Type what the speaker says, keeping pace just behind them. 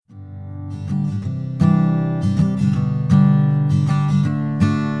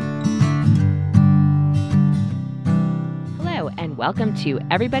Hello, and welcome to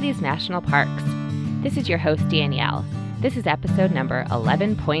Everybody's National Parks. This is your host, Danielle. This is episode number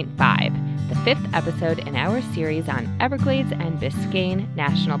 11.5, the fifth episode in our series on Everglades and Biscayne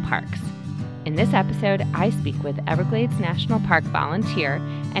National Parks. In this episode, I speak with Everglades National Park volunteer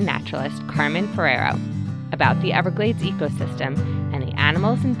and naturalist Carmen Ferrero about the Everglades ecosystem and the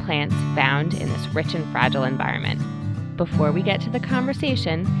animals and plants found in this rich and fragile environment. Before we get to the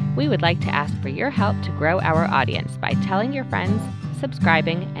conversation, we would like to ask for your help to grow our audience by telling your friends,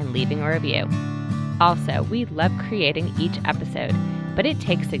 subscribing, and leaving a review. Also, we love creating each episode, but it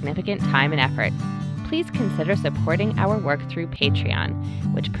takes significant time and effort. Please consider supporting our work through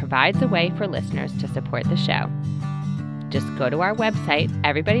Patreon, which provides a way for listeners to support the show. Just go to our website,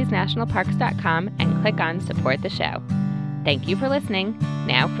 everybody'snationalparks.com, and click on Support the Show. Thank you for listening.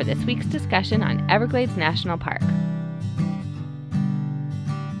 Now for this week's discussion on Everglades National Park.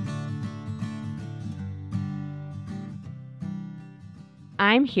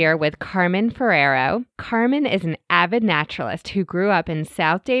 I'm here with Carmen Ferrero. Carmen is an avid naturalist who grew up in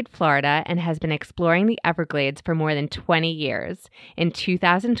South Dade, Florida, and has been exploring the Everglades for more than 20 years. In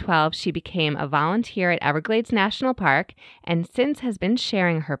 2012, she became a volunteer at Everglades National Park and since has been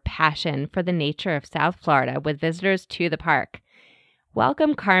sharing her passion for the nature of South Florida with visitors to the park.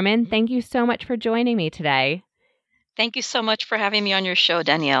 Welcome, Carmen. Thank you so much for joining me today. Thank you so much for having me on your show,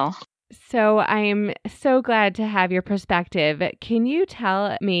 Danielle. So I'm so glad to have your perspective. Can you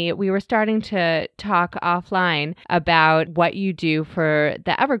tell me, we were starting to talk offline about what you do for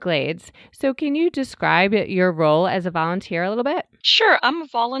the Everglades. So can you describe your role as a volunteer a little bit? Sure. I'm a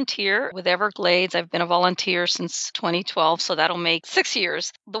volunteer with Everglades. I've been a volunteer since 2012, so that'll make 6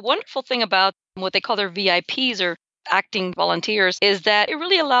 years. The wonderful thing about what they call their VIPs or acting volunteers is that it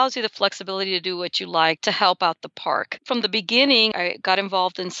really allows you the flexibility to do what you like to help out the park. From the beginning, I got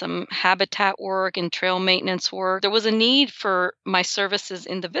involved in some habitat work and trail maintenance work. There was a need for my services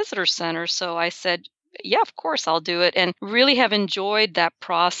in the visitor center, so I said, yeah, of course, I'll do it. And really have enjoyed that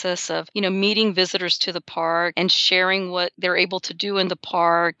process of, meeting visitors to the park and sharing what they're able to do in the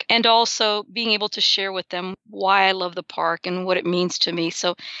park and also being able to share with them why I love the park and what it means to me.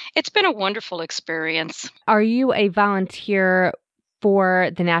 So it's been a wonderful experience. Are you a volunteer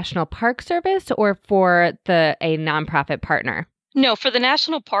for the National Park Service or for a nonprofit partner? No, for the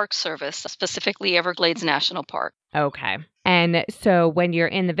National Park Service, specifically Everglades National Park. Okay. And so when you're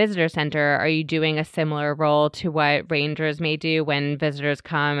in the visitor center, are you doing a similar role to what rangers may do when visitors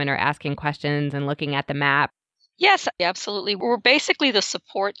come and are asking questions and looking at the map? Yes, absolutely. We're basically the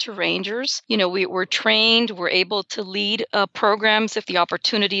support to rangers. We're trained. We're able to lead programs if the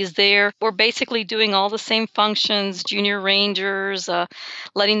opportunity is there. We're basically doing all the same functions, junior rangers,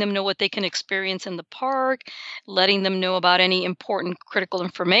 letting them know what they can experience in the park, letting them know about any important critical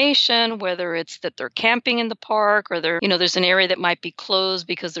information, whether it's that they're camping in the park or there's an area that might be closed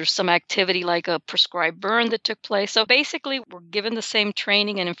because there's some activity like a prescribed burn that took place. So basically, we're given the same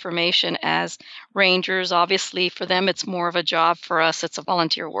training and information as rangers. Obviously, for them, it's more of a job. For us, it's a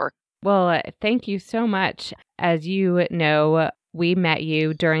volunteer work. Well, thank you so much. As you know, we met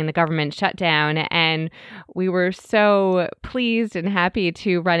you during the government shutdown, and we were so pleased and happy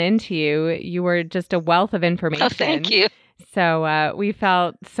to run into you. You were just a wealth of information. Oh, thank you. So we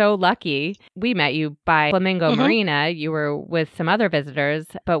felt so lucky. We met you by Flamingo Marina. You were with some other visitors,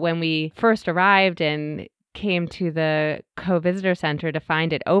 but when we first arrived and came to the co-visitor center to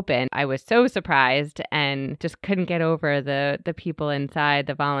find it open, I was so surprised and just couldn't get over the people inside,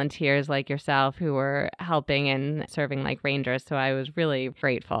 the volunteers like yourself who were helping and serving like rangers. So I was really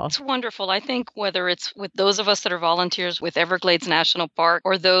grateful. It's wonderful. I think whether it's with those of us that are volunteers with Everglades National Park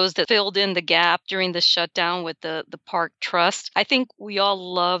or those that filled in the gap during the shutdown with the park trust, I think we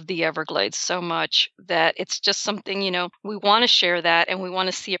all love the Everglades so much that it's just something, we want to share that and we want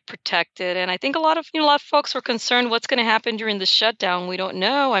to see it protected. And I think a lot of folks were concerned what's going to happen during the shutdown. We don't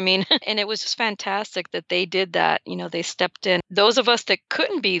know. And it was just fantastic that they did that. They stepped in. Those of us that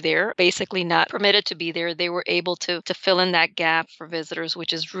couldn't be there, basically not permitted to be there, they were able to fill in that gap for visitors,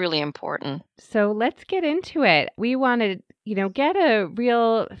 which is really important. So let's get into it. We want to, get a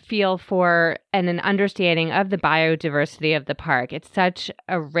real feel for and an understanding of the biodiversity of the park. It's such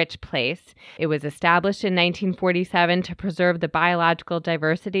a rich place. It was established in 1947 to preserve the biological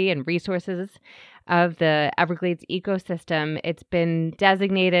diversity and resources of the Everglades ecosystem. It's been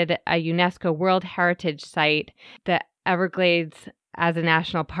designated a UNESCO World Heritage Site. The Everglades as a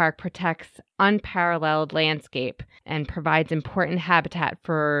national park, protects unparalleled landscape and provides important habitat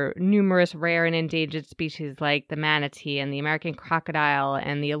for numerous rare and endangered species like the manatee and the American crocodile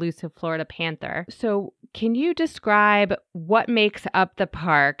and the elusive Florida panther. So can you describe what makes up the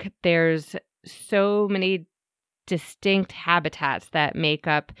park? There's so many distinct habitats that make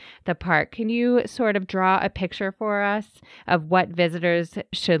up the park. Can you sort of draw a picture for us of what visitors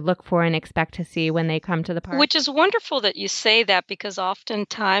should look for and expect to see when they come to the park? Which is wonderful that you say that, because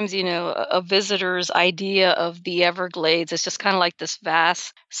oftentimes, a visitor's idea of the Everglades is just kind of like this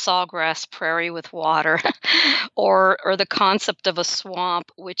vast sawgrass prairie with water or the concept of a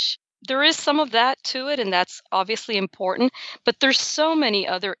swamp, which there is some of that to it, and that's obviously important. But there's so many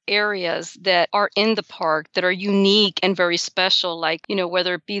other areas that are in the park that are unique and very special, like,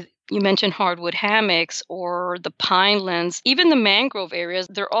 whether it be, you mentioned hardwood hammocks or the pinelands, even the mangrove areas.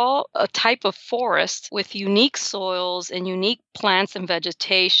 They're all a type of forest with unique soils and unique plants and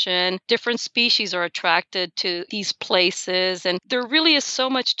vegetation. Different species are attracted to these places, and there really is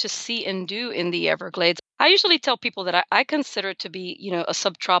so much to see and do in the Everglades. I usually tell people that I consider it to be, a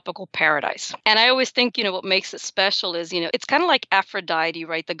subtropical paradise. And I always think, what makes it special is, it's kind of like Aphrodite,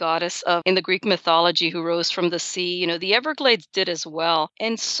 right? The goddess in the Greek mythology who rose from the sea. The Everglades did as well.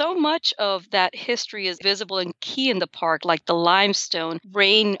 And so much of that history is visible and key in the park, like the limestone.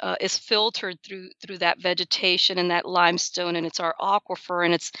 Rain is filtered through that vegetation and that limestone, and it's our aquifer,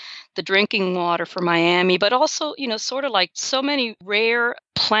 and it's the drinking water for Miami. But also, sort of like so many rare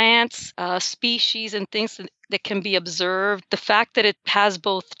plants, species, and things that can be observed. The fact that it has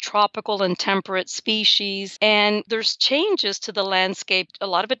both tropical and temperate species, and there's changes to the landscape, a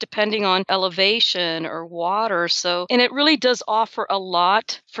lot of it depending on elevation or water. And it really does offer a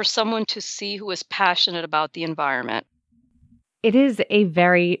lot for someone to see who is passionate about the environment. It is a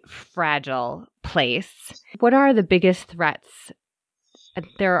very fragile place. What are the biggest threats?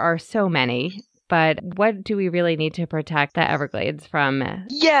 There are so many. But what do we really need to protect the Everglades from?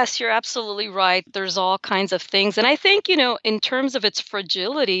 Yes, you're absolutely right. There's all kinds of things. And I think, in terms of its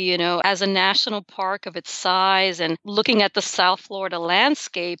fragility, as a national park of its size and looking at the South Florida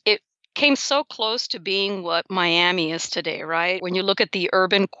landscape, it came so close to being what Miami is today, right? When you look at the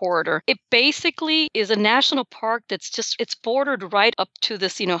urban corridor, it basically is a national park it's bordered right up to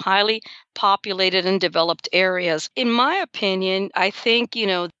this, highly populated and developed areas. In my opinion, I think,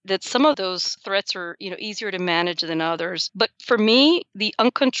 that some of those threats are, easier to manage than others. But for me, the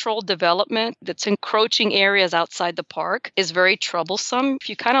uncontrolled development that's encroaching areas outside the park is very troublesome. If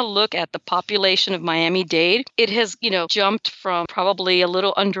you kind of look at the population of Miami-Dade, it has, jumped from probably a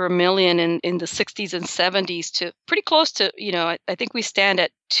little under 1 million in the 60s and 70s to pretty close to, I think we stand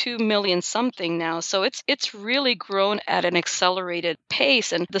at 2 million something now. So it's really grown at an accelerated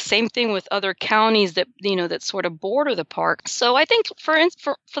pace. And the same thing with other counties that, that sort of border the park. So I think for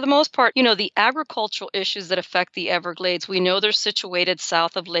the most part, the agricultural issues that affect the Everglades, we know they're situated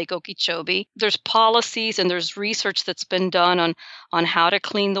south of Lake Okeechobee. There's policies and there's research that's been done on how to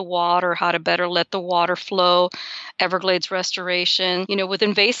clean the water, how to better let the water flow, Everglades restoration. With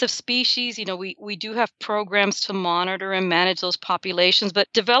invasive species, we do have programs to monitor and manage those populations, but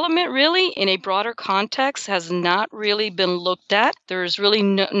development really in a broader context has not really been looked at. There's really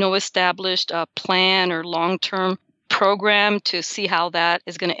no established plan or long-term program to see how that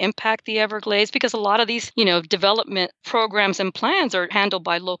is going to impact the Everglades, because a lot of these, development programs and plans are handled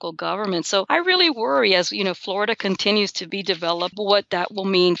by local government. So I really worry as, Florida continues to be developed, what that will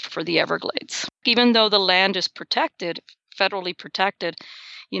mean for the Everglades. Even though the land is protected, federally protected,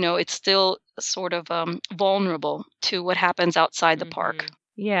 it's still sort of vulnerable to what happens outside the park.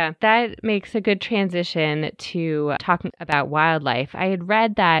 Yeah, that makes a good transition to talking about wildlife. I had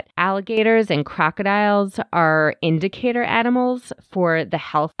read that alligators and crocodiles are indicator animals for the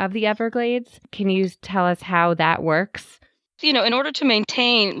health of the Everglades. Can you tell us how that works? In order to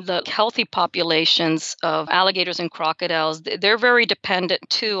maintain the healthy populations of alligators and crocodiles, they're very dependent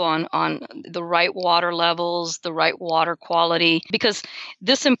too on the right water levels, the right water quality, because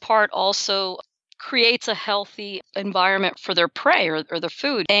this in part also creates a healthy environment for their prey or their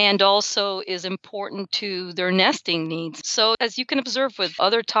food, and also is important to their nesting needs. So as you can observe with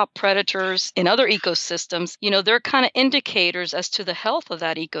other top predators in other ecosystems, they're kind of indicators as to the health of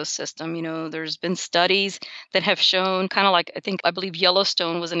that ecosystem. There's been studies that have shown kind of like, I believe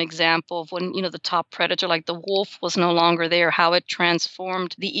Yellowstone was an example of when, the top predator, like the wolf, was no longer there, how it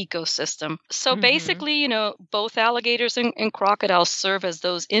transformed the ecosystem. So basically, both alligators and crocodiles serve as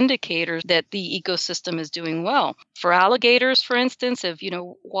those indicators that the ecosystem is doing well. For alligators, for instance, if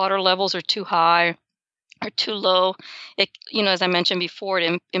water levels are too high, are too low, it, as I mentioned before,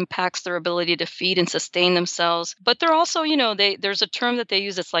 it impacts their ability to feed and sustain themselves. But they're also, there's a term that they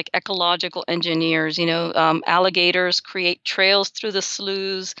use. It's like ecological engineers. Alligators create trails through the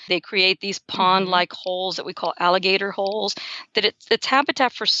sloughs. They create these pond-like holes that we call alligator holes. That it's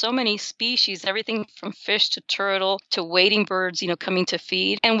habitat for so many species, everything from fish to turtle to wading birds, coming to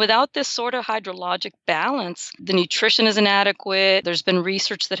feed. And without this sort of hydrologic balance, the nutrition is inadequate. There's been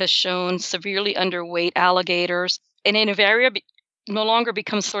research that has shown severely underweight alligators. And an area no longer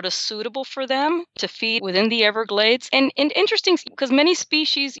becomes sort of suitable for them to feed within the Everglades. And interesting because many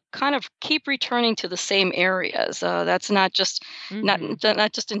species kind of keep returning to the same areas. That's not just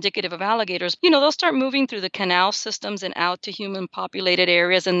not just indicative of alligators. They'll start moving through the canal systems and out to human populated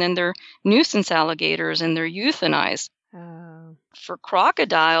areas, and then they're nuisance alligators and they're euthanized. Oh. For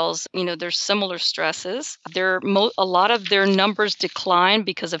crocodiles, there's similar stresses. A lot of their numbers decline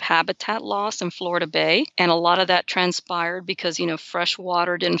because of habitat loss in Florida Bay, and a lot of that transpired because fresh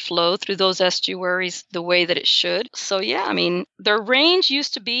water didn't flow through those estuaries the way that it should. So yeah, their range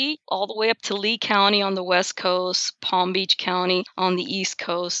used to be all the way up to Lee County on the west coast, Palm Beach County on the east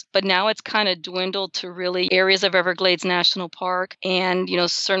coast, but now it's kind of dwindled to really areas of Everglades National Park and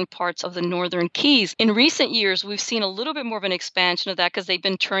certain parts of the northern Keys. In recent years, we've seen a little bit more of an expansion of that because they've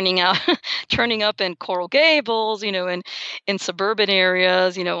been turning up in Coral Gables, and in suburban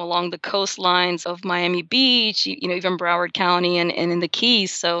areas, along the coastlines of Miami Beach, even Broward County and in the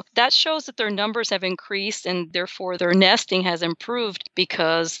Keys. So that shows that their numbers have increased and therefore their nesting has improved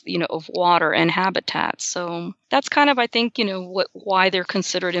because, of water and habitat. So that's kind of, I think, why they're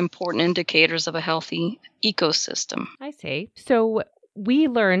considered important indicators of a healthy ecosystem. I see. So we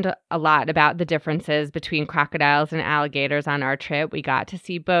learned a lot about the differences between crocodiles and alligators on our trip. We got to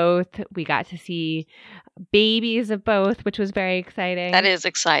see both. We got to see babies of both, which was very exciting. That is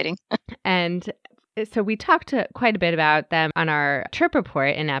exciting. And so we talked quite a bit about them on our trip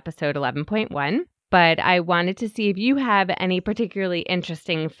report in episode 11.1. But I wanted to see if you have any particularly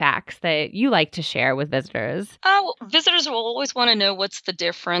interesting facts that you like to share with visitors. Visitors will always want to know what's the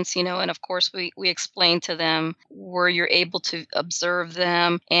difference, and of course we explain to them where you're able to observe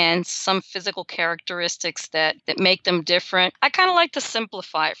them and some physical characteristics that make them different. I kind of like to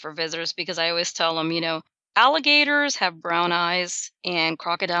simplify it for visitors because I always tell them, alligators have brown eyes and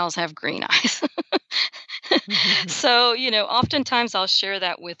crocodiles have green eyes. So, oftentimes I'll share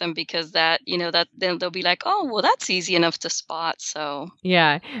that with them because that then they'll be like, oh, well, that's easy enough to spot. So,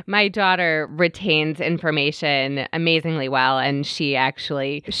 yeah, my daughter retains information amazingly well. And she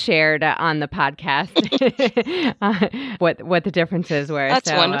actually shared on the podcast what the differences were.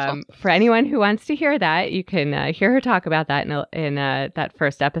 That's wonderful. For anyone who wants to hear that, you can hear her talk about that in that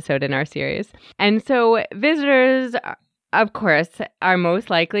first episode in our series. And so visitors, of course, are most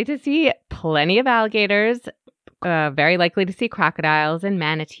likely to see plenty of alligators, very likely to see crocodiles and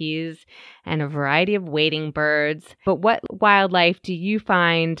manatees and a variety of wading birds. But what wildlife do you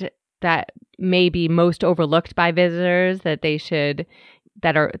find that may be most overlooked by visitors that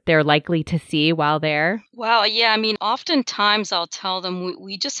they're likely to see while there? Wow. Yeah. Oftentimes I'll tell them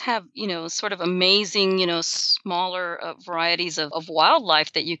we just have, sort of amazing, smaller varieties of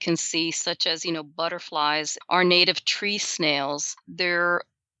wildlife that you can see, such as, butterflies, our native tree snails. They're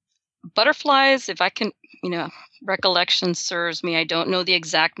butterflies, if I can, recollection serves me. I don't know the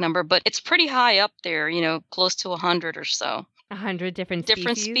exact number, but it's pretty high up there, close to 100 or so. 100 different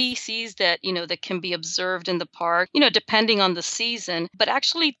species that that can be observed in the park, depending on the season. But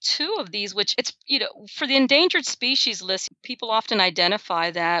actually 2 of these, which it's for the endangered species list, people often identify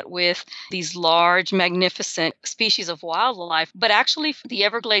that with these large, magnificent species of wildlife. But actually the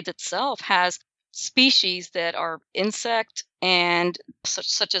Everglades itself has species that are insect and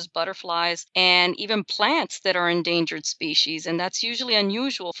such as butterflies and even plants that are endangered species. And that's usually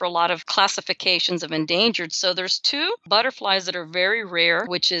unusual for a lot of classifications of endangered. So there's 2 butterflies that are very rare,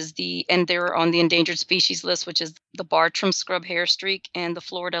 and they're on the endangered species list, which is the Bartram scrub hairstreak and the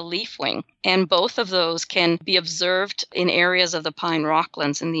Florida leafwing. And both of those can be observed in areas of the pine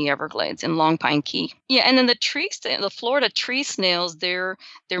rocklands in the Everglades in Long Pine Key. Yeah, and then the Florida tree snails, they're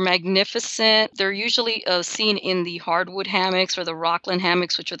magnificent. They're usually seen in the hardwood hammocks or the rockland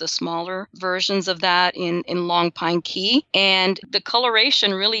hammocks, which are the smaller versions of that in Long Pine Key. And the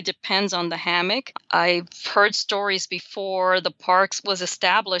coloration really depends on the hammock. I've heard stories before the parks was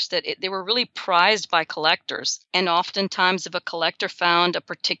established that they were really prized by collectors. And oftentimes if a collector found a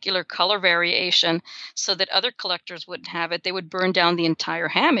particular color variation so that other collectors wouldn't have it, they would burn down the entire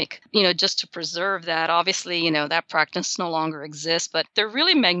hammock, just to preserve that. Obviously, that practice no longer exists, but they're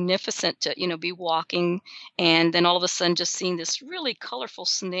really magnificent to, be walking and then all of a sudden just seeing this really colorful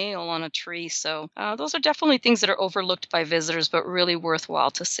snail on a tree. So those are definitely things that are overlooked by visitors, but really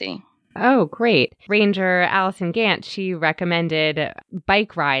worthwhile to see. Oh, great. Ranger Allison Gant, she recommended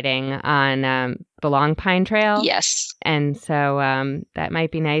bike riding on the Long Pine Trail. Yes. And so that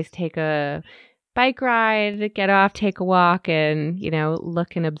might be nice. Take a bike ride, get off, take a walk, and,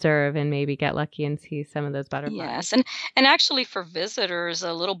 look and observe and maybe get lucky and see some of those butterflies. Yes. And actually for visitors,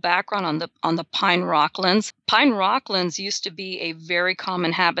 a little background on the pine rocklands. Pine rocklands used to be a very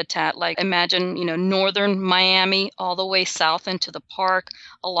common habitat. Like imagine, northern Miami all the way south into the park.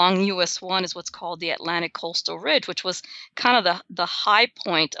 Along US 1 is what's called the Atlantic Coastal Ridge, which was kind of the high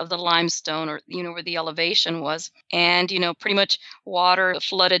point of the limestone, or, where the elevation was. And, pretty much water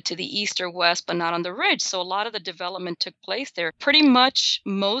flooded to the east or west, but not on the ridge. So a lot of the development took place there. Pretty much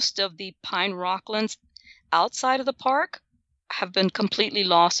most of the pine rocklands outside of the park have been completely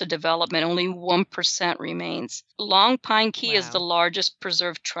lost to development. Only 1% remains. Long Pine Key is the largest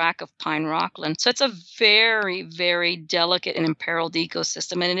preserved tract of pine rockland. So it's a very, very delicate and imperiled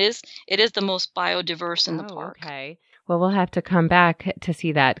ecosystem. And it is the most biodiverse in the park. Okay. Well, we'll have to come back to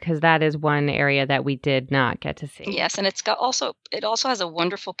see that, because that is one area that we did not get to see. Yes, and it also has a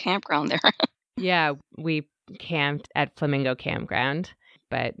wonderful campground there. Yeah, we camped at Flamingo Campground,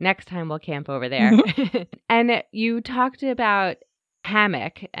 but next time we'll camp over there. And you talked about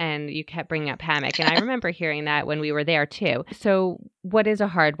hammock, and you kept bringing up hammock, and I remember hearing that when we were there too. So what is a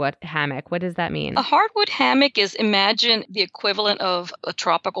hardwood hammock? What does that mean? A hardwood hammock is, imagine the equivalent of a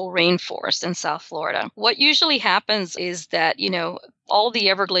tropical rainforest in South Florida. What usually happens is that, all the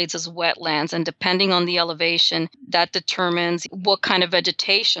Everglades is wetlands, and depending on the elevation, that determines what kind of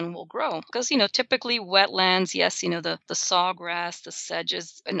vegetation will grow. Because, typically wetlands, yes, the sawgrass, the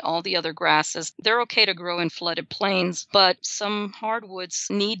sedges, and all the other grasses, they're okay to grow in flooded plains, but some hardwoods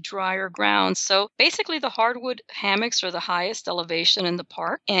need drier ground. So basically the hardwood hammocks are the highest elevation in the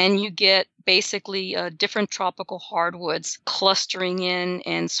park, and you get basically different tropical hardwoods clustering in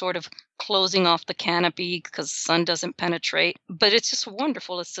and sort of closing off the canopy because sun doesn't penetrate. But it's just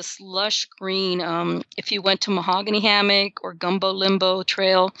wonderful. It's this lush green. If you went to Mahogany Hammock or Gumbo Limbo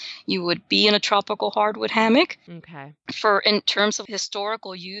Trail, you would be in a tropical hardwood hammock. Okay. In terms of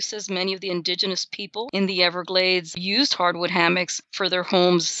historical uses, many of the indigenous people in the Everglades used hardwood hammocks for their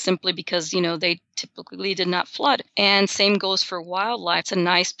homes simply because, they typically did not flood. And same goes for wildlife. It's a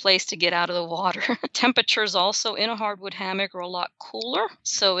nice place to get out of the water. Temperatures also in a hardwood hammock are a lot cooler.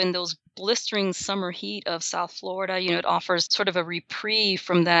 So in those blistering summer heat of South Florida, it offers sort of a reprieve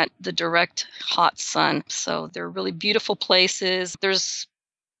from the direct hot sun. So they're really beautiful places. There's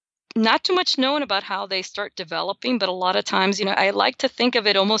not too much known about how they start developing, but a lot of times, I like to think of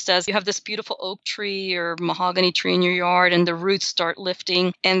it almost as you have this beautiful oak tree or mahogany tree in your yard, and the roots start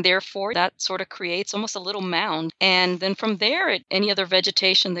lifting, and therefore that sort of creates almost a little mound. And then from there, any other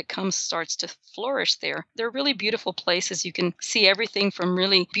vegetation that comes starts to flourish there. They're really beautiful places. You can see everything from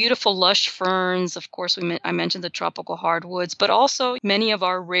really beautiful lush ferns. Of course, I mentioned the tropical hardwoods, but also many of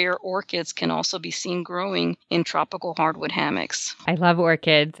our rare orchids can also be seen growing in tropical hardwood hammocks. I love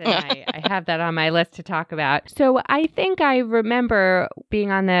orchids. And I have that on my list to talk about. So I think I remember being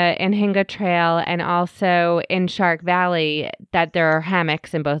on the Anhinga Trail and also in Shark Valley that there are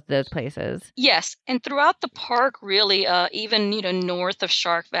hammocks in both of those places. Yes. And throughout the park, really, even, north of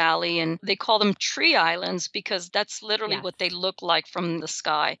Shark Valley, and they call them tree islands because that's literally what they look like from the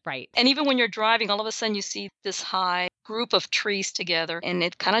sky. Right. And even when you're driving, all of a sudden you see this high group of trees together, and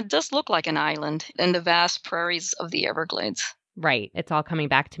it kind of does look like an island in the vast prairies of the Everglades. Right. It's all coming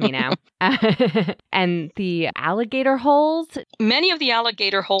back to me now. And the alligator holes? Many of the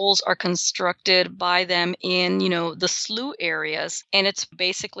alligator holes are constructed by them in, the slough areas. And it's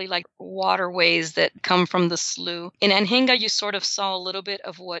basically like waterways that come from the slough. In Anhinga, you sort of saw a little bit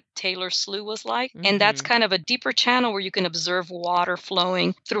of what Taylor Slough was like. Mm-hmm. And that's kind of a deeper channel where you can observe water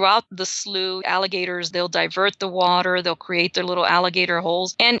flowing throughout the slough. Alligators, they'll divert the water. They'll create their little alligator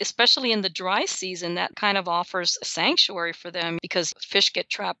holes. And especially in the dry season, that kind of offers a sanctuary for them because fish get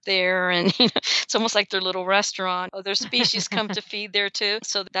trapped there, and it's almost like their little restaurant. Other species come to feed there too,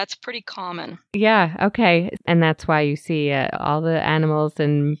 so that's pretty common. Yeah, okay. And that's why you see all the animals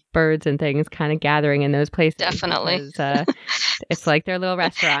and birds and things kind of gathering in those places. Definitely. Because, it's like their little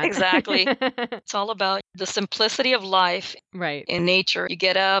restaurant. Exactly. It's all about the simplicity of life. Right. In nature, you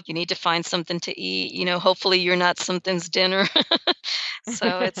get up, you need to find something to eat. Hopefully you're not something's dinner.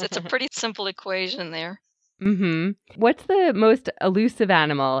 So it's a pretty simple equation there. Mm-hmm. What's the most elusive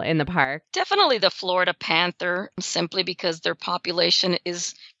animal in the park? Definitely the Florida panther, simply because their population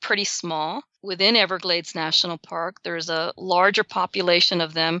is pretty small. within Everglades National Park. There's a larger population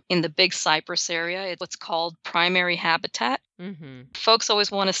of them in the Big Cypress area. It's what's called primary habitat. Mm-hmm. Folks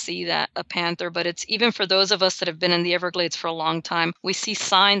always want to see a panther, but it's even for those of us that have been in the Everglades for a long time, we see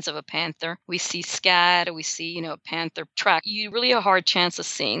signs of a panther. We see scat, we see, a panther track. You really have a hard chance of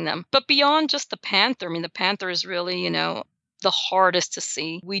seeing them. But beyond just the panther, the panther is really, the hardest to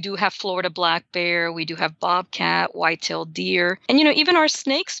see. We do have Florida black bear, we do have bobcat, white-tailed deer, and even our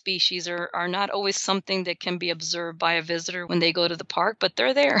snake species are not always something that can be observed by a visitor when they go to the park, but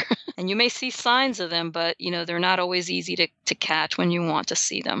they're there. And you may see signs of them, but they're not always easy to catch when you want to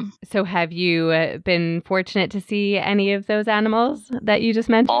see them. So have you been fortunate to see any of those animals that you just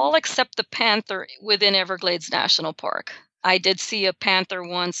mentioned? All except the panther within Everglades National Park. I did see a panther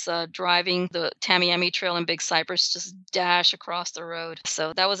once driving the Tamiami Trail in Big Cypress, just dash across the road.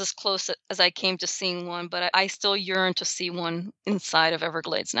 So that was as close as I came to seeing one, but I still yearn to see one inside of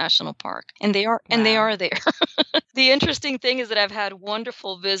Everglades National Park. And they are, and they are there. The interesting thing is that I've had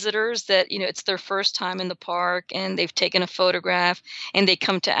wonderful visitors that, it's their first time in the park and they've taken a photograph and they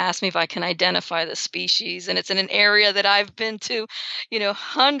come to ask me if I can identify the species. And it's in an area that I've been to,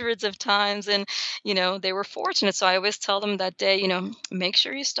 hundreds of times. And, they were fortunate. So I always tell them that day, make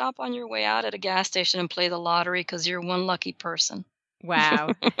sure you stop on your way out at a gas station and play the lottery because you're one lucky person. Wow.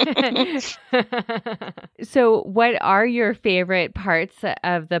 So what are your favorite parts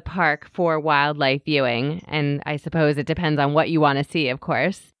of the park for wildlife viewing? And I suppose it depends on what you want to see, of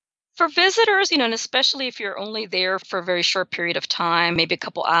course. For visitors, and especially if you're only there for a very short period of time, maybe a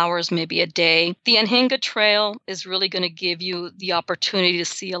couple hours, maybe a day, the Anhinga Trail is really going to give you the opportunity to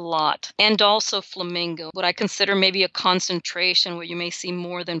see a lot. And also flamingo, what I consider maybe a concentration where you may see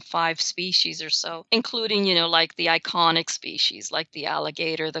more than 5 species or so, including, like the iconic species, like the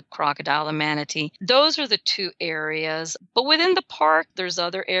alligator, the crocodile, the manatee. Those are the 2 areas. But within the park, there's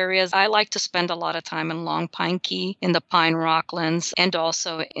other areas. I like to spend a lot of time in Long Pine Key, in the Pine Rocklands, and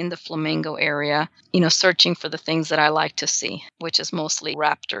also in the flamingo area, searching for the things that I like to see, which is mostly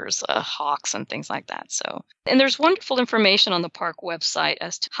raptors, hawks, and things like that. So, and there's wonderful information on the park website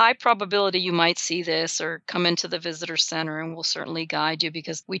as to high probability you might see this or come into the visitor center, and we'll certainly guide you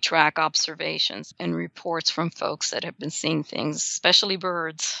because we track observations and reports from folks that have been seeing things, especially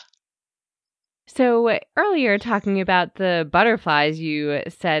birds. So earlier talking about the butterflies, you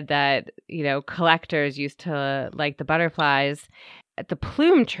said that, collectors used to like the butterflies. The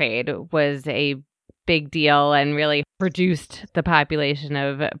plume trade was a big deal and really reduced the population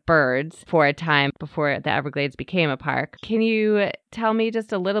of birds for a time before the Everglades became a park. Can you tell me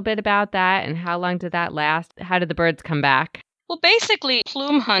just a little bit about that and how long did that last? How did the birds come back? Well, basically,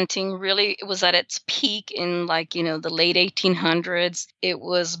 plume hunting really was at its peak in the late 1800s. It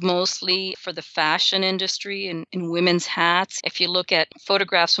was mostly for the fashion industry and in women's hats. If you look at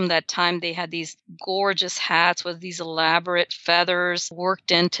photographs from that time, they had these gorgeous hats with these elaborate feathers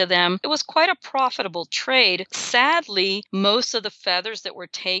worked into them. It was quite a profitable trade. Sadly, most of the feathers that were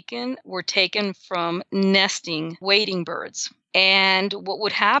taken from nesting wading birds. And what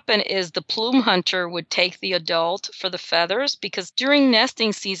would happen is the plume hunter would take the adult for the feathers because during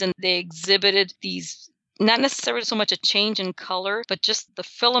nesting season, they exhibited these, not necessarily so much a change in color, but just the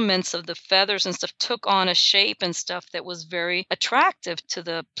filaments of the feathers and stuff took on a shape and stuff that was very attractive to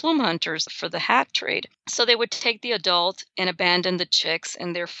the plume hunters for the hat trade. So they would take the adult and abandon the chicks,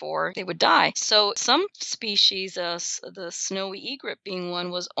 and therefore they would die. So some species, the snowy egret being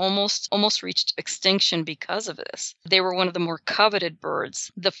one, was almost reached extinction because of this. They were one of the more coveted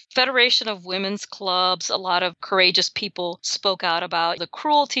birds. The Federation of Women's Clubs, a lot of courageous people spoke out about the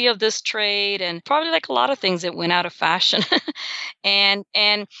cruelty of this trade, and probably like a lot of things that went out of fashion. and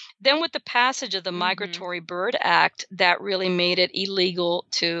then with the passage of the Migratory Bird Act, that really made it illegal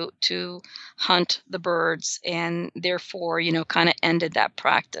to hunt the birds, and therefore, kind of ended that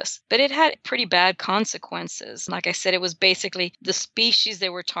practice. But it had pretty bad consequences. Like I said, it was basically the species they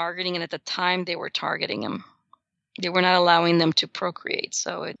were targeting, and at the time they were targeting them. They were not allowing them to procreate.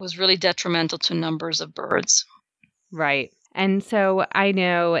 So it was really detrimental to numbers of birds. Right. And so I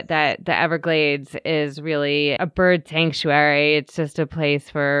know that the Everglades is really a bird sanctuary. It's just a place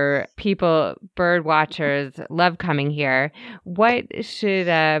for people, bird watchers, love coming here. What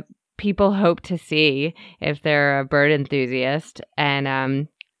should people hope to see if they're a bird enthusiast? And,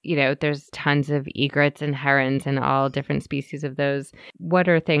 there's tons of egrets and herons and all different species of those. What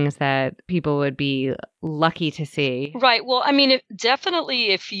are things that people would be lucky to see. Right. Well, I mean, definitely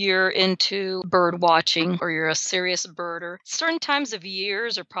if you're into bird watching or you're a serious birder, certain times of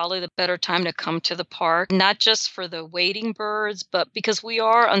years are probably the better time to come to the park, not just for the wading birds, but because we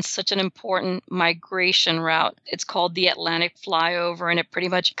are on such an important migration route. It's called the Atlantic Flyover, and it pretty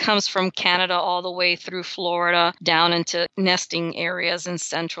much comes from Canada all the way through Florida down into nesting areas in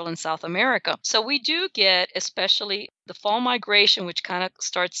Central and South America. So we do get, especially the fall migration, which kind of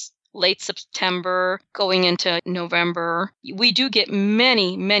starts late September, going into November, we do get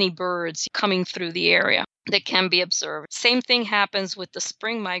many, many birds coming through the area that can be observed. Same thing happens with the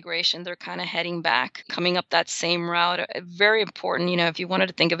spring migration. They're kind of heading back, coming up that same route. Very important, if you wanted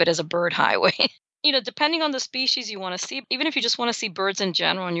to think of it as a bird highway. Depending on the species you want to see, even if you just want to see birds in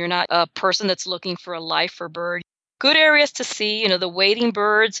general and you're not a person that's looking for a lifer bird, good areas to see, the wading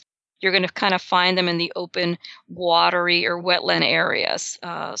birds. You're going to kind of find them in the open, watery or wetland areas,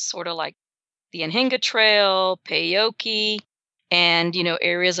 sort of like the Anhinga Trail, Peyote, and,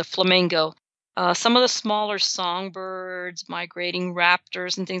 areas of flamingo. Some of the smaller songbirds, migrating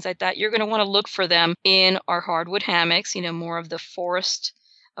raptors and things like that, you're going to want to look for them in our hardwood hammocks, more of the forest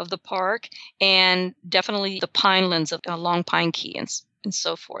of the park, and definitely the pinelands of Long Pine Key and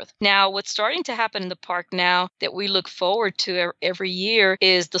so forth. Now, what's starting to happen in the park now that we look forward to every year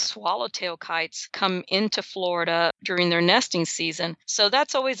is the swallowtail kites come into Florida during their nesting season. So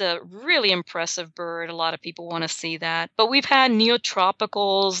that's always a really impressive bird. A lot of people want to see that. But we've had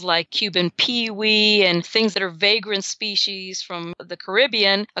neotropicals like Cuban peewee and things that are vagrant species from the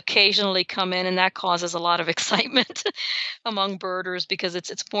Caribbean occasionally come in, and that causes a lot of excitement among birders because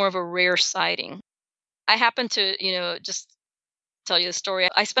it's more of a rare sighting. I happen to, just tell you the story.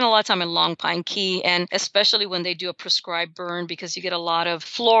 I spent a lot of time in Long Pine Key, and especially when they do a prescribed burn, because you get a lot of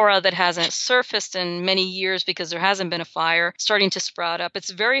flora that hasn't surfaced in many years because there hasn't been a fire starting to sprout up.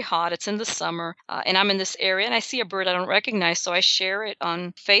 It's very hot. It's in the summer, and I'm in this area, and I see a bird I don't recognize, so I share it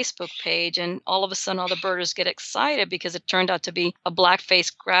on Facebook page, and all of a sudden all the birders get excited because it turned out to be a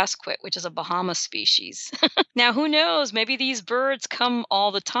black-faced grassquit, which is a Bahama species. Now, who knows? Maybe these birds come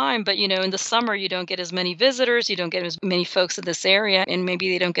all the time, but, in the summer you don't get as many visitors, you don't get as many folks in this area, and maybe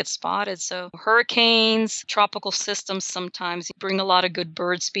they don't get spotted. So hurricanes, tropical systems sometimes bring a lot of good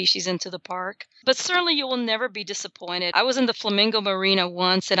bird species into the park. But certainly you will never be disappointed. I was in the Flamingo Marina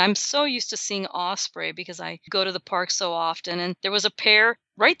once, and I'm so used to seeing osprey because I go to the park so often. And there was a pair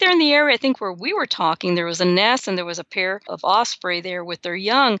right there in the area, I think, where we were talking. There was a nest, and there was a pair of osprey there with their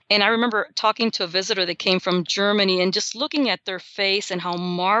young. And I remember talking to a visitor that came from Germany and just looking at their face and how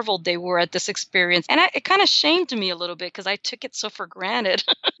marveled they were at this experience. And it kind of shamed me a little bit because I took it so for granted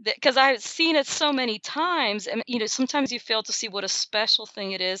because I've seen it so many times. And, sometimes you fail to see what a special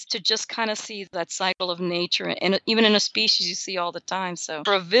thing it is to just kind of see that cycle of nature. And even in a species you see all the time. So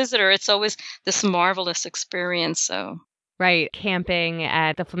for a visitor, it's always this marvelous experience. So. Right. Camping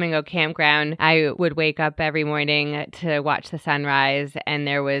at the Flamingo Campground, I would wake up every morning to watch the sunrise, and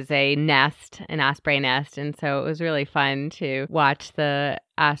there was an osprey nest. And so it was really fun to watch the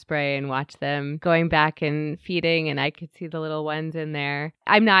osprey and watch them going back and feeding, and I could see the little ones in there.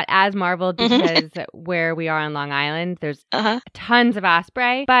 I'm not as marveled because where we are on Long Island, there's tons of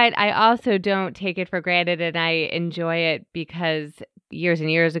osprey, but I also don't take it for granted, and I enjoy it because years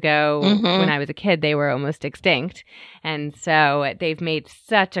and years ago, when I was a kid, they were almost extinct. And so they've made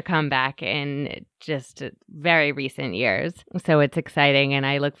such a comeback in just very recent years. So it's exciting, and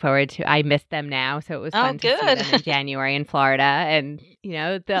I look forward to, I miss them now. So it was fun to see them in January in Florida. And,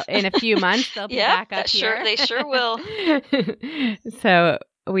 in a few months, they'll be back up here. They sure will. So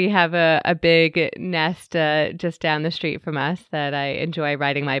we have a big nest just down the street from us that I enjoy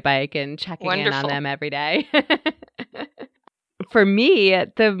riding my bike and checking in on them every day. For me,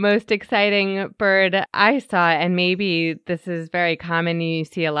 the most exciting bird I saw, and maybe this is very common, you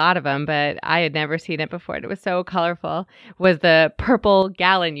see a lot of them, but I had never seen it before. It was so colorful, was the purple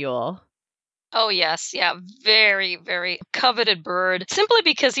gallinule. Oh, yes. Yeah. Very, very coveted bird. Simply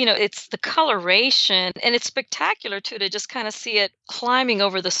because, it's the coloration, and it's spectacular, too, to just kind of see it climbing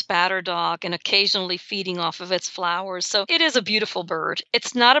over the spatter dock and occasionally feeding off of its flowers. So it is a beautiful bird.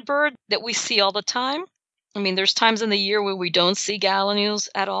 It's not a bird that we see all the time. I mean, there's times in the year where we don't see gallinules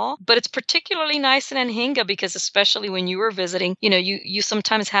at all, but it's particularly nice in Anhinga because especially when you were visiting, you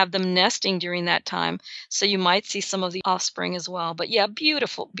sometimes have them nesting during that time. So you might see some of the offspring as well. But yeah,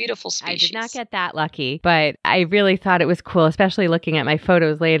 beautiful, beautiful species. I did not get that lucky, but I really thought it was cool, especially looking at my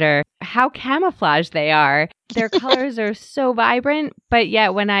photos later, how camouflaged they are. Their colors are so vibrant, but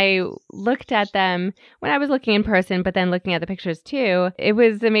yet when I looked at them, when I was looking in person, but then looking at the pictures too, it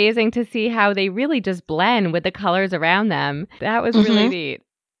was amazing to see how they really just blend with the colors around them. That was really neat.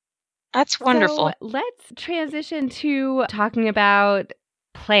 That's wonderful. So let's transition to talking about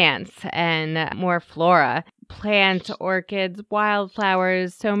plants and more flora. Plants, orchids,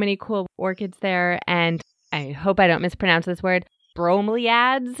 wildflowers, so many cool orchids there. And I hope I don't mispronounce this word,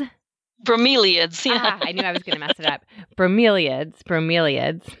 bromeliads. Bromeliads, yeah. I knew I was going to mess it up.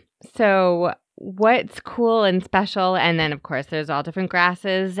 Bromeliads. So what's cool and special? And then, of course, there's all different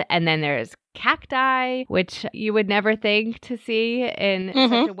grasses. And then there's cacti, which you would never think to see in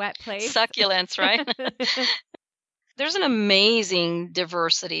such a wet place. Succulents, right? There's an amazing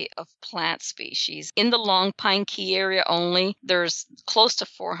diversity of plant species. In the Long Pine Key area only, there's close to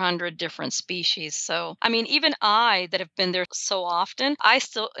 400 different species. So, I mean, even I that have been there so often, I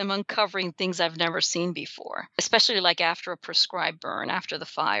still am uncovering things I've never seen before, especially like after a prescribed burn, after the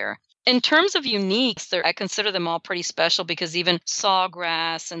fire. In terms of uniques, I consider them all pretty special because even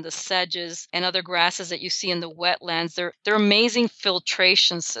sawgrass and the sedges and other grasses that you see in the wetlands, they're amazing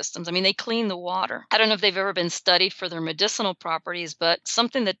filtration systems. I mean, they clean the water. I don't know if they've ever been studied for their medicinal properties, but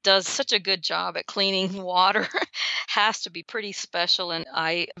something that does such a good job at cleaning water has to be pretty special, and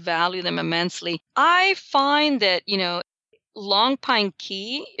I value them immensely. I find that, Long Pine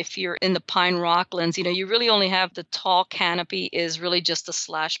Key, if you're in the pine rocklands, you really only have the tall canopy is really just the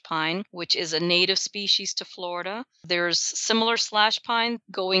slash pine, which is a native species to Florida. There's similar slash pine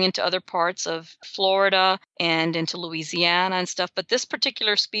going into other parts of Florida and into Louisiana and stuff, but this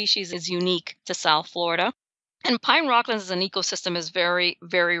particular species is unique to South Florida. And pine rocklands as an ecosystem is very,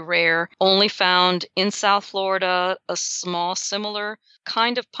 very rare. Only found in South Florida, a small similar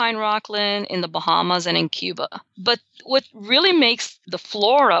kind of pine rockland in the Bahamas and in Cuba. But what really makes the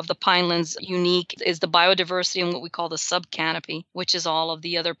flora of the pinelands unique is the biodiversity and what we call the subcanopy, which is all of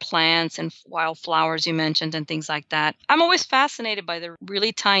the other plants and wildflowers you mentioned and things like that. I'm always fascinated by the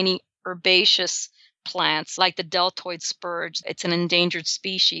really tiny herbaceous plants like the deltoid spurge. It's an endangered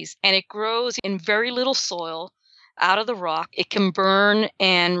species, and it grows in very little soil out of the rock. It can burn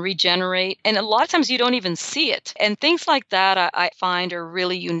and regenerate, and a lot of times you don't even see it. And things like that I find are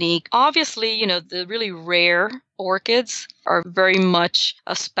really unique. Obviously, the really rare orchids are very much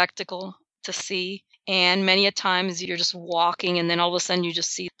a spectacle to see. And many a times you're just walking, and then all of a sudden you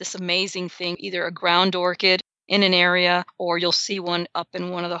just see this amazing thing, either a ground orchid in an area, or you'll see one up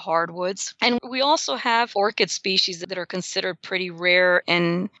in one of the hardwoods. And we also have orchid species that are considered pretty rare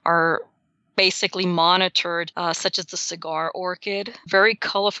and are basically monitored, such as the cigar orchid. Very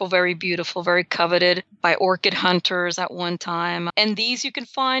colorful, very beautiful, very coveted by orchid hunters at one time. And these you can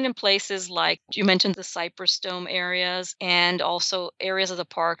find in places like, you mentioned the Cypress Dome areas, and also areas of the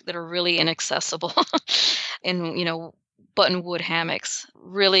park that are really inaccessible. And, buttonwood hammocks.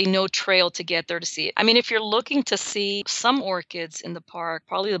 Really no trail to get there to see it. I mean, if you're looking to see some orchids in the park,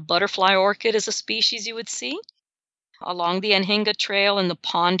 probably the butterfly orchid is a species you would see. Along the Anhinga Trail and the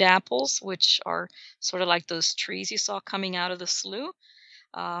pond apples, which are sort of like those trees you saw coming out of the slough.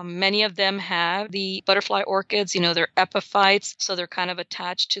 Many of them have the butterfly orchids, they're epiphytes, so they're kind of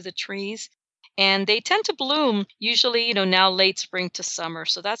attached to the trees. And they tend to bloom usually, now late spring to summer.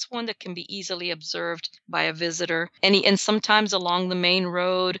 So that's one that can be easily observed by a visitor. And sometimes along the main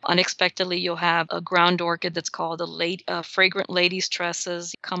road, unexpectedly, you'll have a ground orchid that's called fragrant lady's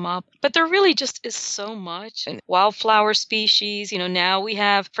tresses come up. But there really just is so much. And wildflower species, now we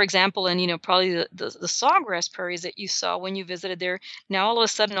have, for example, and, probably the sawgrass prairies that you saw when you visited there. Now all of a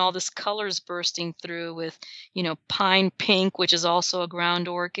sudden, all this color is bursting through with, pine pink, which is also a ground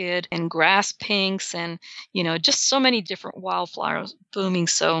orchid, and grass pinks, and just so many different wildflowers booming.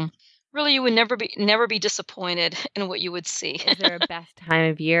 So really you would never be disappointed in what you would see. Is there a best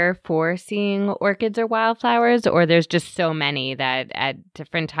time of year for seeing orchids or wildflowers, or there's just so many that at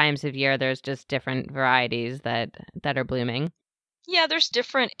different times of year there's just different varieties that are blooming? Yeah, there's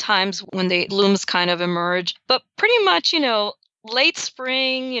different times when the blooms kind of emerge, but pretty much late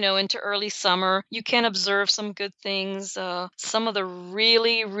spring, into early summer, you can observe some good things. Some of the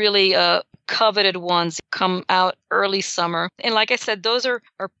really, really coveted ones come out early summer. And like I said, those are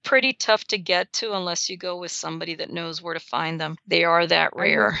pretty tough to get to unless you go with somebody that knows where to find them. They are that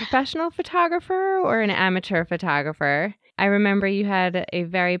rare. Are you a professional photographer or an amateur photographer? I remember you had a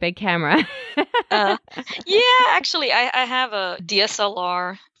very big camera. Yeah, actually, I have a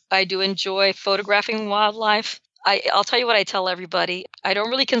DSLR. I do enjoy photographing wildlife. I'll tell you what I tell everybody. I don't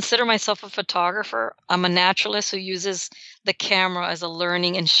really consider myself a photographer. I'm a naturalist who uses the camera as a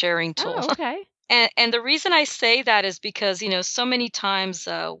learning and sharing tool. Oh, okay. And the reason I say that is because, so many times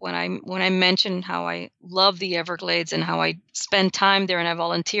when I mention how I love the Everglades and how I spend time there and I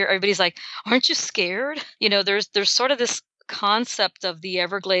volunteer, everybody's like, aren't you scared? There's sort of this concept of the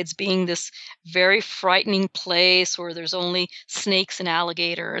Everglades being this very frightening place where there's only snakes and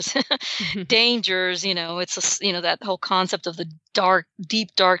alligators, dangers, that whole concept of the dark, deep,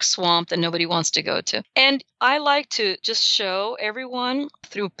 dark swamp that nobody wants to go to. And I like to just show everyone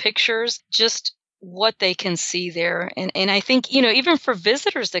through pictures just what they can see there. And I think, even for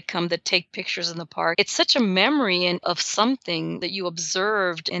visitors that come that take pictures in the park, it's such a memory of something that you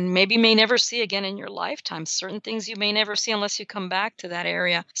observed and maybe may never see again in your lifetime. Certain things you may never see unless you come back to that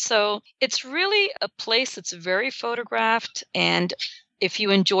area. So it's really a place that's very photographed. And if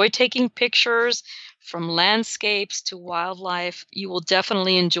you enjoy taking pictures from landscapes to wildlife, you will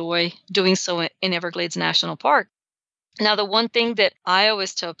definitely enjoy doing so in Everglades National Park. Now, the one thing that I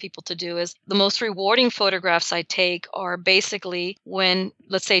always tell people to do is the most rewarding photographs I take are basically when,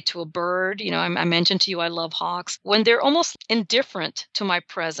 let's say to a bird, I mentioned to you I love hawks, when they're almost indifferent to my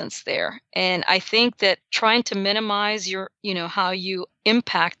presence there. And I think that trying to minimize how you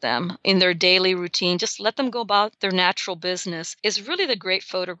impact them in their daily routine, just let them go about their natural business, is really the great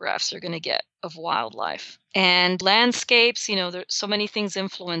photographs you're going to get of wildlife. And landscapes, there's so many things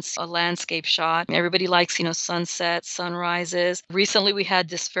influence a landscape shot. Everybody likes, sunsets, sunrises. Recently we had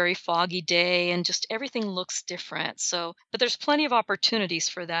this very foggy day and just everything looks different. But there's plenty of opportunities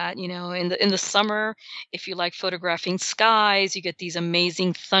for that. In the summer, if you like photographing skies, you get these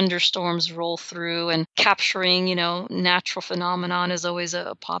amazing thunderstorms roll through, and capturing, natural phenomenon is always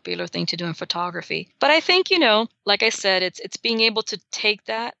a popular thing to do in photography. But I think, like I said, it's being able to take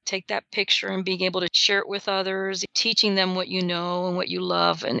that picture and being able to share it with others, teaching them what you know and what you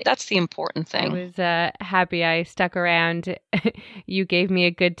love. And that's the important thing. I was happy I stuck around. You gave me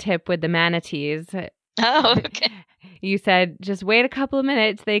a good tip with the manatees. Oh, okay. You said, just wait a couple of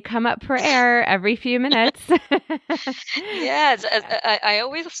minutes. They come up for air every few minutes. Yes. I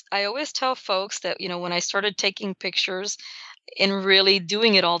always tell folks that, when I started taking pictures and really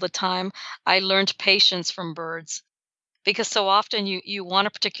doing it all the time, I learned patience from birds. Because so often you want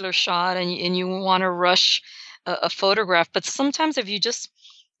a particular shot and you want to rush a photograph. But sometimes if you just,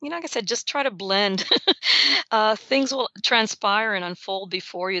 like I said, just try to blend, things will transpire and unfold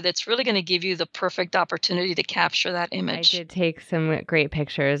before you. That's really going to give you the perfect opportunity to capture that image. I did take some great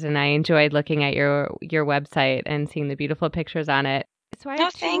pictures, and I enjoyed looking at your website and seeing the beautiful pictures on it. So I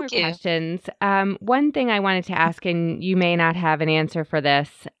have two more questions. One thing I wanted to ask, and you may not have an answer for this,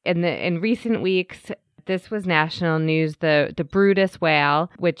 in recent weeks, this was national news, the Brutus whale,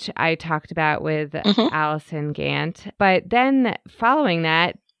 which I talked about with Allison Gant. But then following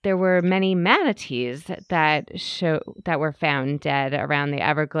that, there were many manatees that were found dead around the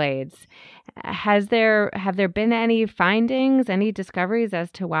Everglades. Have there been any findings, any discoveries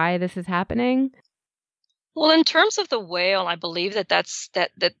as to why this is happening? Well, in terms of the whale, I believe that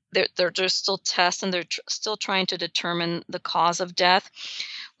they're still tests and they're still trying to determine the cause of death.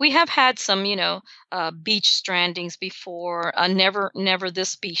 We have had some, beach strandings before. Never this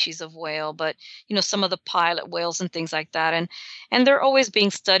species of whale, but some of the pilot whales and things like that, and they're always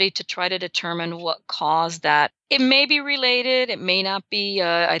being studied to try to determine what caused that. It may be related, it may not be.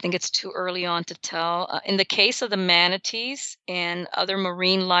 I think it's too early on to tell. In the case of the manatees and other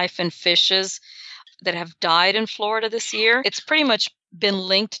marine life and fishes that have died in Florida this year, it's pretty much been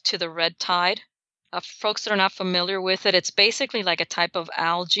linked to the red tide. Folks that are not familiar with it, it's basically like a type of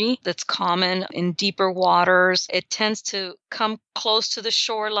algae that's common in deeper waters. It tends to come close to the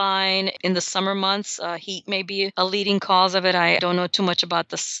shoreline in the summer months. Heat may be a leading cause of it. I don't know too much about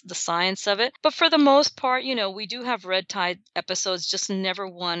the science of it. But for the most part, we do have red tide episodes, just never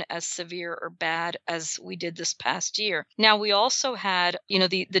one as severe or bad as we did this past year. Now, we also had,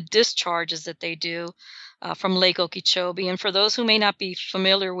 the discharges that they do from Lake Okeechobee. And for those who may not be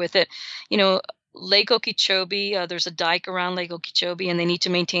familiar with it, Lake Okeechobee, there's a dike around Lake Okeechobee, and they need to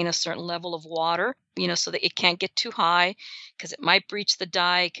maintain a certain level of water, so that it can't get too high because it might breach the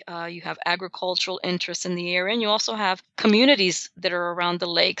dike. You have agricultural interests in the area, and you also have communities that are around the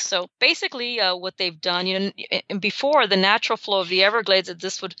lake. So basically what they've done, and before the natural flow of the Everglades, it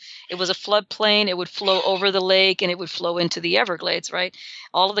was a floodplain, it would flow over the lake and it would flow into the Everglades, right?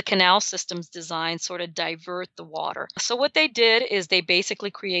 All of the canal systems designed sort of divert the water. So what they did is they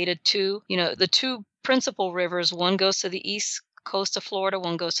basically created the two principal rivers. One goes to the east coast of Florida,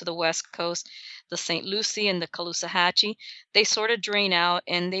 one goes to the west coast, the St. Lucie and the Caloosahatchee. They sort of drain out,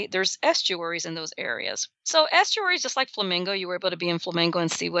 and there's estuaries in those areas. So estuaries, just like Flamingo, you were able to be in Flamingo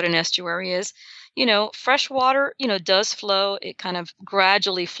and see what an estuary is. Fresh water, does flow. It kind of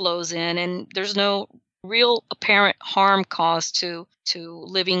gradually flows in, and there's no real apparent harm caused to to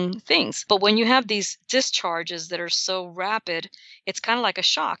living things. But when you have these discharges that are so rapid, it's kind of like a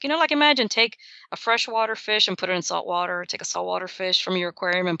shock. Like imagine take a freshwater fish and put it in salt water, take a saltwater fish from your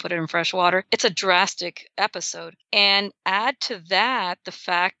aquarium and put it in fresh water. It's a drastic episode. And add to that the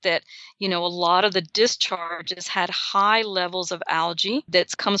fact that, a lot of the discharges had high levels of algae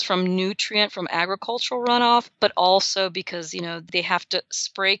that comes from nutrient from agricultural runoff, but also because, they have to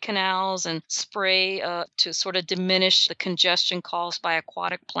spray canals and spray to sort of diminish the congestion caused by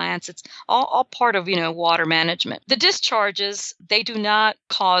aquatic plants. It's all part of, water management. The discharges, they do not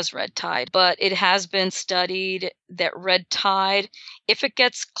cause red tide, but it has been studied that red tide, if it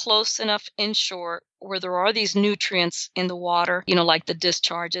gets close enough inshore where there are these nutrients in the water, like the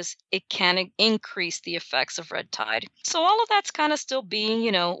discharges, it can increase the effects of red tide. So all of that's kind of still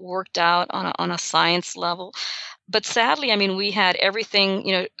being, worked out on a science level. But sadly, we had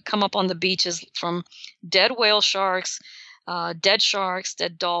everything, come up on the beaches from dead whale sharks, dead sharks,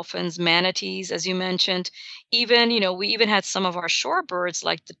 dead dolphins, manatees, as you mentioned. Even, we even had some of our shorebirds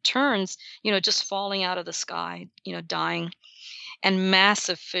like the terns, just falling out of the sky, dying, and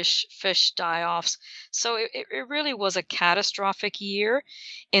massive fish die-offs. So it really was a catastrophic year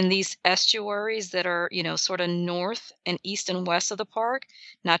in these estuaries that are, sort of north and east and west of the park,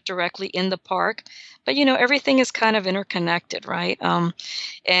 not directly in the park. But, everything is kind of interconnected, right?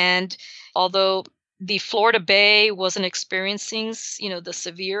 And although the Florida Bay wasn't experiencing, the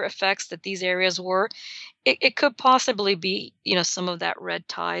severe effects that these areas were, it could possibly be, some of that red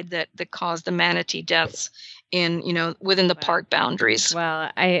tide that caused the manatee deaths in, within the park boundaries.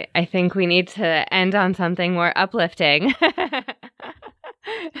 Well, I think we need to end on something more uplifting.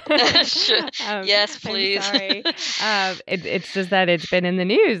 Sure. Yes, please. I'm sorry. It's just that it's been in the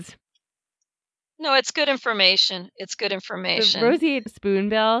news. No, it's good information. The roseate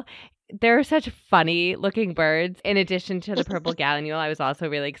spoonbill, they're such funny looking birds. In addition to the purple gallinule, I was also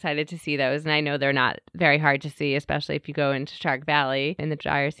really excited to see those. And I know they're not very hard to see, especially if you go into Shark Valley in the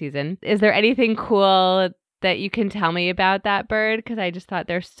drier season. Is there anything cool that you can tell me about that bird? Because I just thought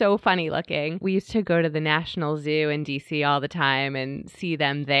they're so funny looking. We used to go to the National Zoo in DC all the time and see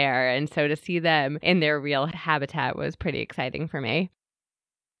them there. And so to see them in their real habitat was pretty exciting for me.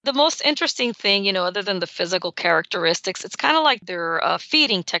 The most interesting thing, other than the physical characteristics, it's kind of like their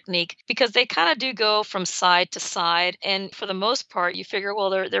feeding technique, because they kind of do go from side to side. And for the most part, you figure, well,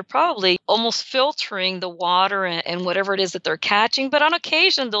 they're probably almost filtering the water and whatever it is that they're catching. But on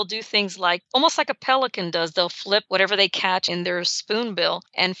occasion, they'll do things like, almost like a pelican does. They'll flip whatever they catch in their spoonbill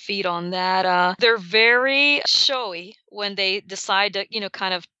and feed on that. They're very showy when they decide to,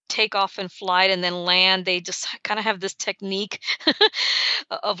 kind of take off in flight and then land. They just kind of have this technique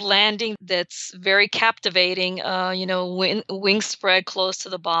of landing that's very captivating, wings spread close to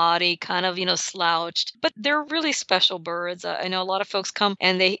the body, kind of, slouched. But they're really special birds. I know a lot of folks come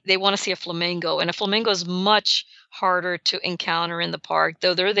and they want to see a flamingo, and a flamingo is much harder to encounter in the park,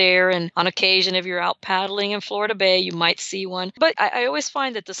 though they're there. And on occasion, if you're out paddling in Florida Bay, you might see one. But I always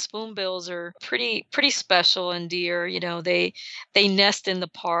find that the spoonbills are pretty special and dear. They nest in the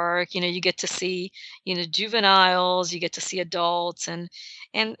park. You get to see, juveniles, you get to see adults, and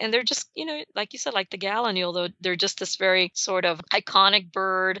they're just, like you said, like the gallinule, though they're just this very sort of iconic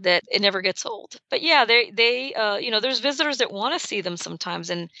bird that it never gets old. But yeah, they there's visitors that want to see them sometimes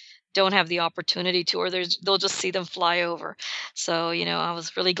and don't have the opportunity to, or they'll just see them fly over. So, I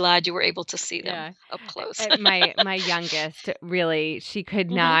was really glad you were able to see them up close. My youngest, really, she could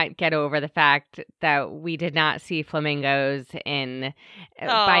not get over the fact that we did not see flamingos by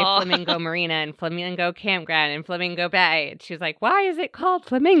Flamingo Marina and Flamingo Campground and Flamingo Bay. She was like, why is it called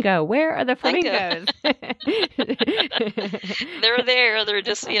Flamingo? Where are the flamingos? They're there. They're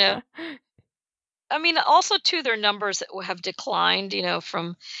just, also too, their numbers have declined,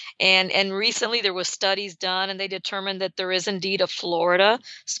 and recently there was studies done, and they determined that there is indeed a Florida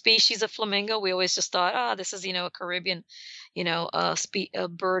species of flamingo. We always just thought, this is, a Caribbean, a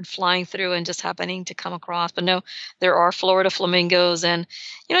bird flying through and just happening to come across. But no, there are Florida flamingos, and,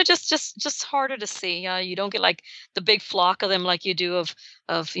 just harder to see. You don't get like the big flock of them like you do of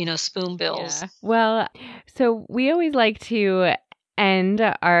spoonbills. Yeah. Well, so we always like to end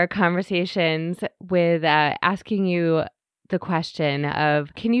our conversations with asking you the question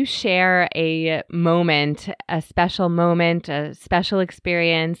of, can you share a moment, a special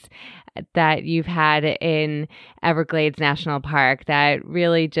experience that you've had in Everglades National Park that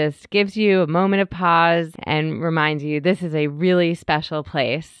really just gives you a moment of pause and reminds you this is a really special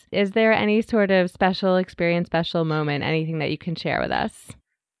place? Is there any sort of special experience, special moment, anything that you can share with us?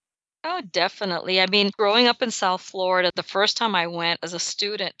 Oh, definitely. I mean, growing up in South Florida, the first time I went as a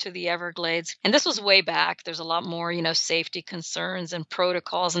student to the Everglades, and this was way back, there's a lot more, safety concerns and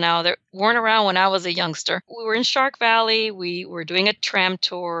protocols now that weren't around when I was a youngster. We were in Shark Valley. We were doing a tram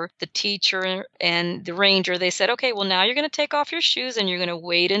tour. The teacher and the ranger, they said, okay, well, now you're going to take off your shoes and you're going to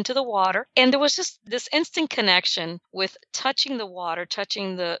wade into the water. And there was just this instant connection with touching the water,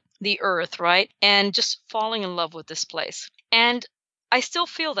 touching the earth, right? And just falling in love with this place. And I still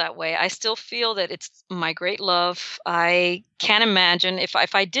feel that way. I still feel that it's my great love. I can't imagine if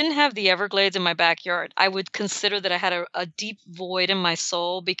I didn't have the Everglades in my backyard, I would consider that I had a deep void in my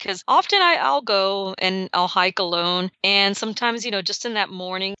soul, because often I'll go and I'll hike alone. And sometimes, just in that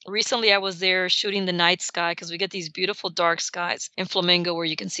morning, recently I was there shooting the night sky, because we get these beautiful dark skies in Flamingo where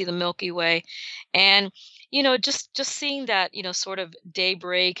you can see the Milky Way. And just seeing that, sort of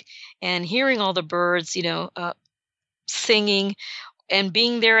daybreak and hearing all the birds, singing, and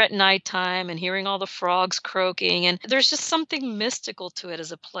being there at nighttime and hearing all the frogs croaking. And there's just something mystical to it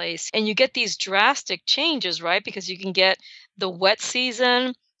as a place. And you get these drastic changes, right? Because you can get the wet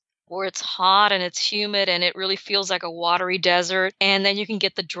season where it's hot and it's humid and it really feels like a watery desert. And then you can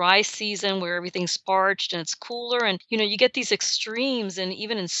get the dry season where everything's parched and it's cooler. And, you get these extremes, and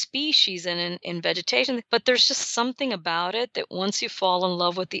even in species and in vegetation. But there's just something about it that once you fall in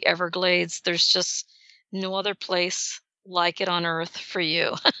love with the Everglades, there's just no other place like it on earth for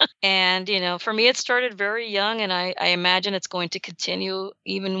you. And, for me, it started very young, and I imagine it's going to continue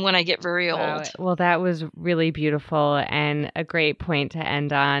even when I get very old. Well, that was really beautiful and a great point to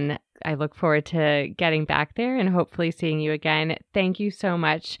end on. I look forward to getting back there and hopefully seeing you again. Thank you so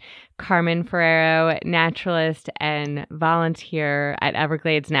much, Carmen Ferrero, naturalist and volunteer at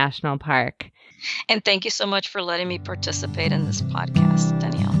Everglades National Park. And thank you so much for letting me participate in this podcast,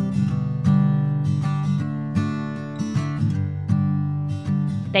 Danielle.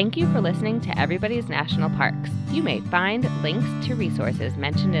 Thank you for listening to Everybody's National Parks. You may find links to resources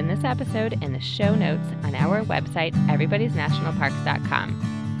mentioned in this episode in the show notes on our website,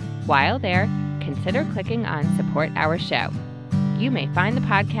 everybody'snationalparks.com. While there, consider clicking on Support Our Show. You may find the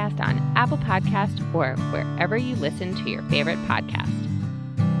podcast on Apple Podcasts or wherever you listen to your favorite podcast.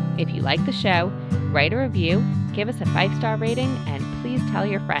 If you like the show, write a review, give us a 5-star rating, and please tell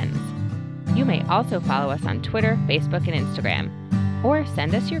your friends. You may also follow us on Twitter, Facebook, and Instagram. Or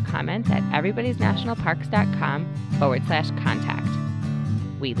send us your comments at everybody'snationalparks.com/contact.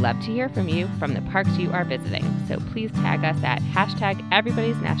 We'd love to hear from you from the parks you are visiting, so please tag us at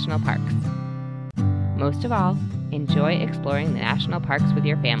 #everybody'snationalparks. Most of all, enjoy exploring the national parks with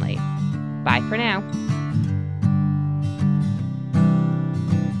your family. Bye for now.